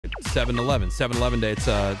7-Eleven. 7-Eleven Day. It's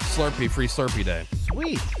Slurpee, free Slurpee Day.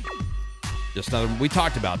 Sweet. Just another. We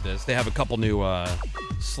talked about this. They have a couple new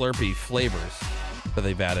Slurpee flavors that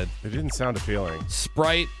they've added. It didn't sound appealing.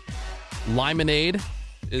 Sprite Limonade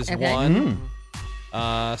is one.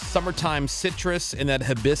 Summertime Citrus and that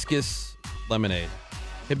Hibiscus Lemonade.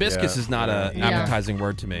 Hibiscus is not an appetizing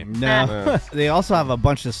word to me. No. They also have a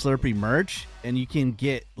bunch of Slurpee merch, and you can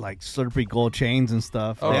get like Slurpee gold chains and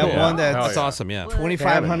stuff. Oh, they have one that's awesome. Yeah,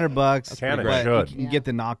 $2,500 bucks. But you can get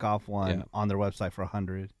the knockoff one on their website for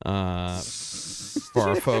 $100. For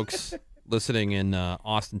our folks listening in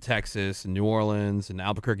Austin, Texas, and New Orleans, and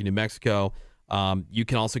Albuquerque, New Mexico, you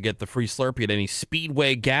can also get the free Slurpee at any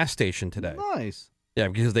Speedway gas station today. Nice. Yeah,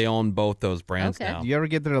 because they own both those brands now. Do you ever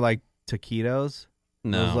get their like taquitos?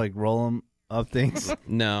 No. Those like roll them up things?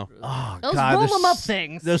 No. Oh, Those God, roll them up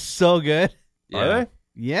things. They're so good. Are they?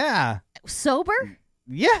 Yeah. Sober?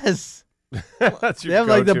 Yes. That's they have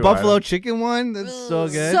like the buffalo chicken one. That's so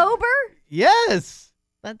good. Sober? Yes.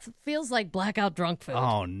 That feels like blackout drunk food.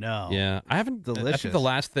 Oh, no. Yeah, I haven't. Delicious. I think the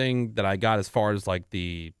last thing that I got as far as like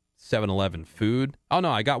the 7-Eleven food. Oh no,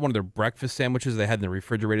 I got one of their breakfast sandwiches they had in the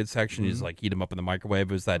refrigerated section. You just like heat them up in the microwave.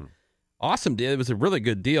 It was that awesome deal. It was a really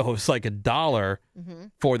good deal. It was like $1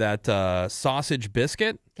 for that sausage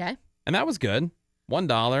biscuit. Okay. And that was good.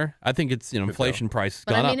 $1. I think it's inflation price has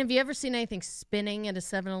But gone I mean, up. have you ever seen anything spinning at a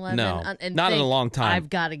 7-Eleven? No, and not in a think, long time. I've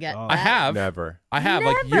got to get that. I have. Never. I have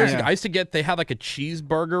like years ago. I used to get. They had like a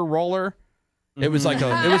cheeseburger roller. It was like a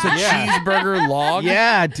cheeseburger log.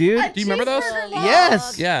 Yeah, dude. Do you remember those?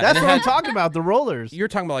 Yes. Yeah. That's what I'm talking about, the rollers. You're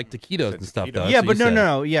talking about like taquitos and stuff, though. Yeah, that's what but you said.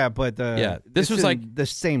 no. Yeah, but this was like the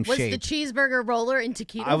same Was shape. the cheeseburger roller in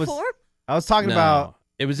taquito form? I was talking No. about.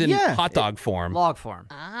 It was in hot dog form. Log form.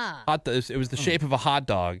 Ah. It was the shape of a hot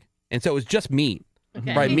dog, and so it was just meat.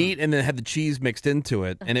 Okay. Right, meat, and then it had the cheese mixed into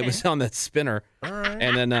it, and it was on that spinner.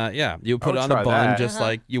 And then, you would put it on a bun just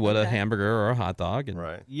like you would a hamburger or a hot dog.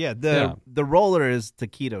 And, Yeah, the roller is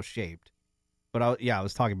taquito shaped, but I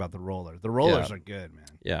was talking about the roller. The rollers are good, man.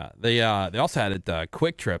 Yeah, they also had at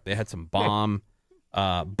Quiktrip. They had some bomb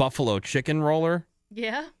buffalo chicken roller.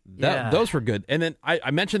 Yeah. Those were good. And then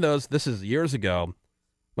I mentioned those. This is years ago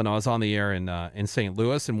when I was on the air in St.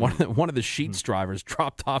 Louis, and one of the Sheetz drivers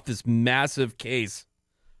dropped off this massive case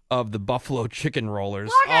of the buffalo chicken rollers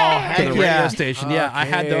to the radio station. Okay. Yeah, I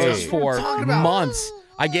had those for months.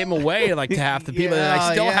 I gave them away like to half the people, and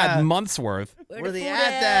I still had months worth. Where they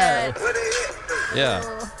at there?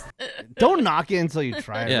 Yeah. Don't knock it until you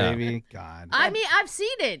try it, Yeah. baby. God. I mean, I've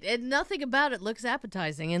seen it, and nothing about it looks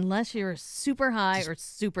appetizing unless you're super high or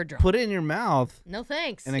super drunk. Put it in your mouth No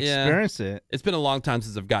thanks. and experience it. It's been a long time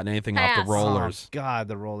since I've gotten anything off Pass. the rollers. Oh, God,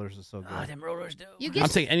 the rollers are so good. Oh, them rollers do. You I'm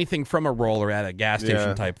get saying anything from a roller at a gas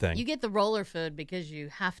station type thing. you get the roller food because you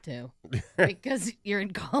have to, because you're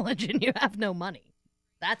in college and you have no money.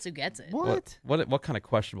 That's who gets it. What kind of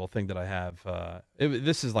questionable thing did I have?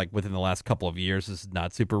 This is like within the last couple of years. This is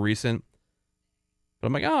not super recent. But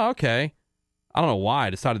I'm like, oh, okay. I don't know why I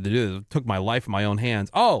decided to do this. It took my life in my own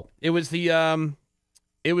hands. Oh, it was the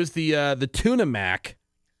tuna mac.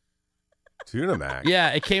 Tuna mac. Yeah,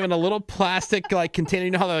 it came in a little plastic like container.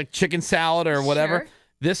 You know how like chicken salad or whatever. Sure.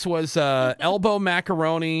 This was elbow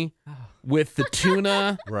macaroni with the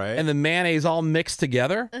tuna and the mayonnaise all mixed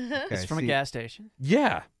together. It's from a gas station.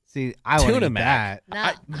 Yeah. See, I would Tuna eat mac.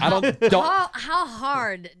 that. I don't. How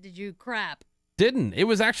hard did you crap? Didn't. It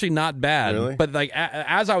was actually not bad. Really? But like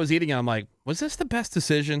as I was eating it, I'm like, was this the best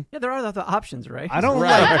decision? Yeah, there are the options, right? I don't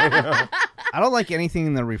like. I don't like anything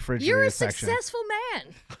in the refrigerator You're a section. successful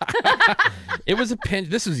man. It was a pinch.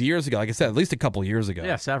 This was years ago. Like I said, at least a couple years ago.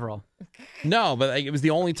 Yeah, several. No, but like, it was the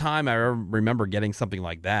only time I ever remember getting something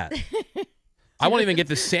like that. I won't even get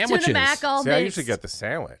the sandwiches. Tuna mac all See, I mixed. usually get the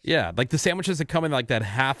sandwich. Yeah, like the sandwiches that come in like that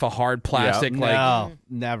half a hard plastic. Like No,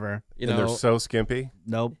 never. you And know, they're so skimpy.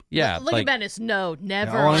 Nope. yeah, Look like at Venice. No,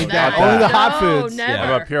 never. No, only on that- that. only the hot No, foods.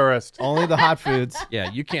 Never. I'm a purist. Only the hot foods.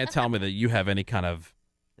 yeah. You can't tell me that you have any kind of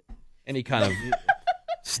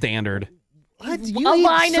standard. What? A You eat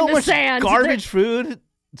line in so the much sand. garbage food,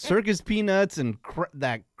 circus peanuts, and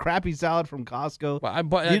that crappy salad from Costco.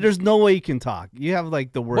 Well, There's no way you can talk. You have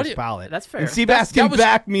like the do worst you- palate. That's fair. And Sebastian that was-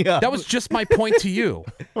 back me up. That was just my point to you.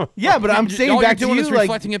 yeah, but I'm saying all back you're to doing you is like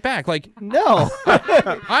reflecting it back. Like no.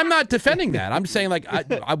 I'm not defending that. I'm saying like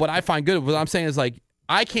what I find good. What I'm saying is like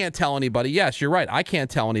I can't tell anybody. Yes, you're right. I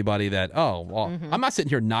can't tell anybody that. Oh, well, I'm not sitting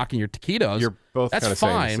here knocking your taquitos. You're both That's kind of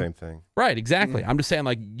fine. saying the same thing. Right, exactly. I'm just saying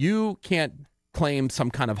like you can't claim some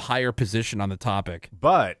kind of higher position on the topic.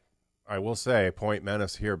 But I will say, point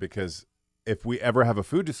menace here, because if we ever have a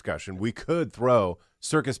food discussion, we could throw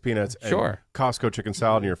circus peanuts and Sure. Costco chicken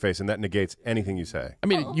salad in your face, and that negates anything you say. I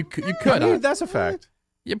mean, you could. I mean, that's a fact.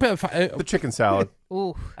 Yeah, but The chicken salad.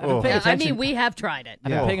 Ooh. I've been paying Yeah, I attention. mean, we have tried it.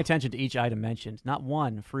 I've Yeah. been paying attention to each item mentioned. Not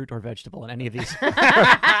one fruit or vegetable in any of these.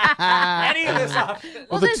 Any of this option.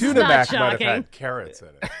 Well, the this is tuna not mac might have shocking. had carrots in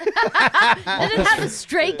it. Did it have a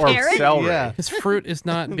straight Or carrot? celery. Yeah. This fruit is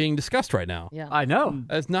not being discussed right now. Yeah. I know.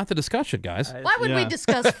 That's not the discussion, guys. Why would we Yeah.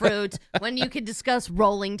 discuss fruit when you could discuss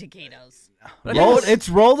rolling taquitos? It's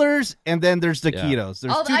rollers, and then there's taquitos.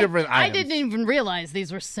 There's Oh, two different I items. didn't even realize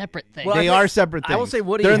these were separate things. Well, They are separate things. I will say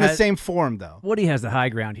Woody They're in the has- same form, though. Woody has the high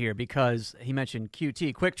ground here because he mentioned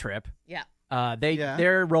Quiktrip. yeah.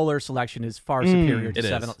 Their roller selection is far superior It to is.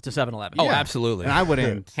 7-Eleven. Oh, Yeah. absolutely. And I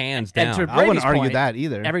wouldn't. Hands And down. to I wouldn't Brady's argue point, that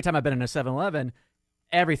either. Every time I've been in a 7-Eleven,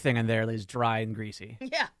 everything in there is dry and greasy.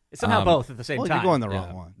 Yeah. It's somehow both at the same well, time. you're going the Yeah.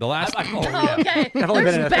 wrong one. The last, Oh, Oh, yeah. okay. I've only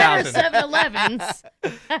been There's in better 1,000. 7-Elevens.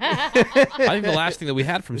 I think the last thing that we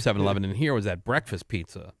had from 7-Eleven in here was that breakfast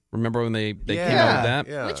pizza. Remember when they came out with that?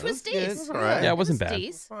 Yeah, Which was that's good. decent. All right. Yeah, it wasn't was bad.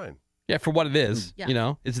 decent. Fine. Yeah, for what it is. Yeah. You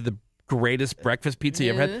know, is it the greatest breakfast pizza you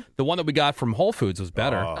ever No. had? The one that we got from Whole Foods was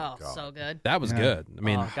better. Oh, Oh, God. so good. That was Yeah. good. I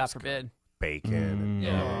mean, Oh, God forbid. Bacon. And,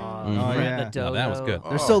 yeah. Oh, Mhm. bread, yeah. the dough. No, that was good.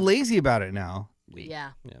 They're so lazy about it now. Yeah.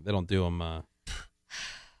 Yeah, they don't do them.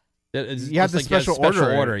 You have the special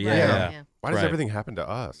order. Yeah, Right. yeah. Why does Right. everything happen to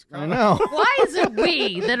us? I know. Why is it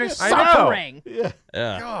we that are I know. suffering?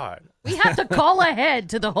 Yeah. God. We have to call ahead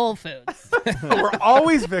to the Whole Foods. We're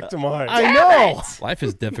always victimized. I know. Life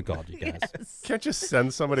is difficult, you guys. Can't just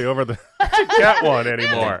send somebody over to get one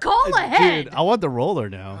anymore. Call ahead. Dude, I want the roller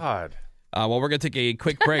now. God. Well, we're going to take a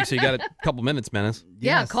quick break, so you got a couple minutes, Menace.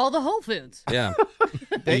 Yeah, Yes. call the Whole Foods. Yeah.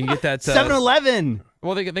 You can get that. 7-Eleven.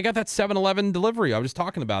 Well, they got that 7-Eleven delivery. I was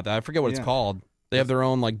talking about that. I forget what it's Yeah. called. They have their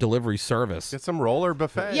own like delivery service. Get some roller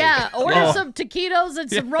buffet. Yeah, order Oh. some taquitos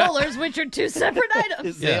and some rollers, which are two separate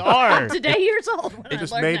items. They Yeah. are. I'm today years old when It I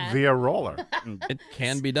just learned made that. via roller. It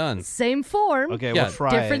can be done. Same form. Okay, Yeah. we'll try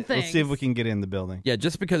Different it. Let's see if we things. can get in the building. Yeah,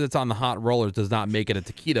 just because it's on the hot rollers does not make it a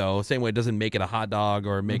taquito. Same way it doesn't make it a hot dog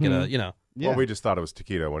or make it a, Yeah. Well, we just thought it was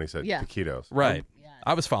taquito when he said Yeah. taquitos. Right. Yes.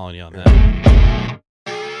 I was following you on that.